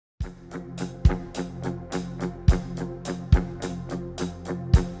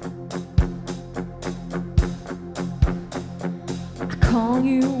Call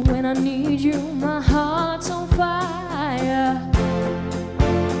you when I need you, my heart's on fire.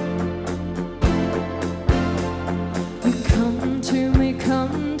 You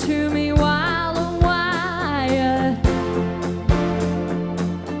come to me while I'm wired.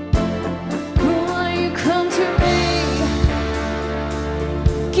 When you come to me,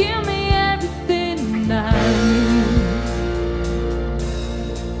 give me everything I need.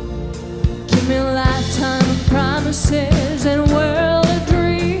 Give me a lifetime of promises and world of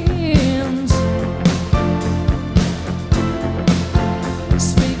dreams.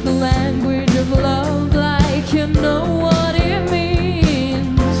 Speak the language of love like you know what it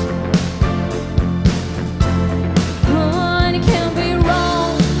means. Oh, and it can't be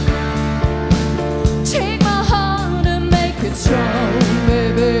wrong. Take my heart and make it strong,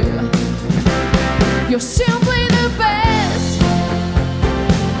 baby. You're simply the best.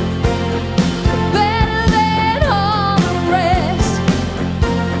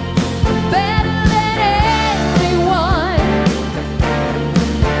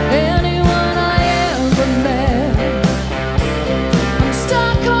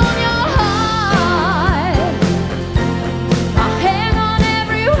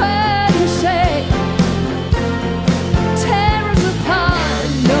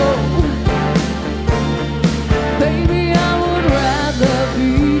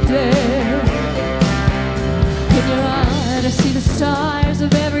 I see the stars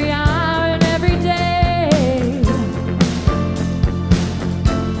of every hour and every day.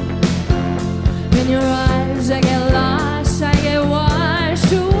 In your eyes I get lost, I get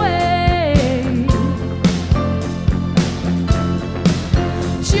washed away.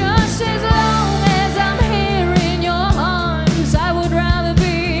 Just as long as I'm here in your arms, I would rather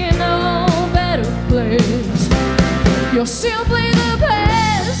be in no better place. You're simply